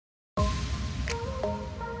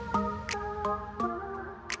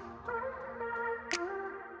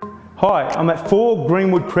Hi, I'm at 4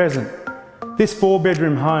 Greenwood Crescent. This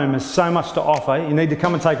 4-bedroom home has so much to offer, you need to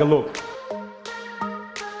come and take a look.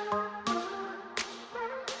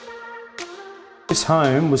 This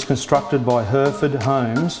home was constructed by Hereford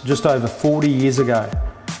Homes just over 40 years ago.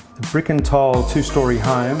 The brick and tile 2-storey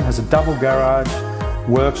home has a double garage,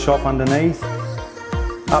 workshop underneath.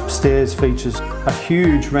 Upstairs features a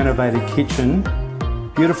huge renovated kitchen,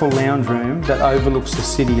 beautiful lounge room that overlooks the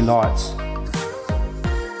city lights.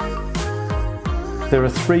 There are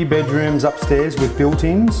 3 bedrooms upstairs with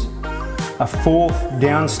built-ins, a 4th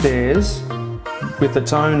downstairs with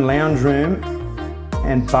its own lounge room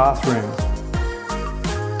and bathroom.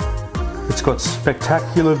 It's got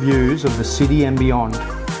spectacular views of the city and beyond.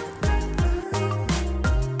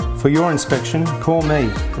 For your inspection, call me,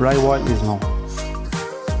 Ray White Lismore.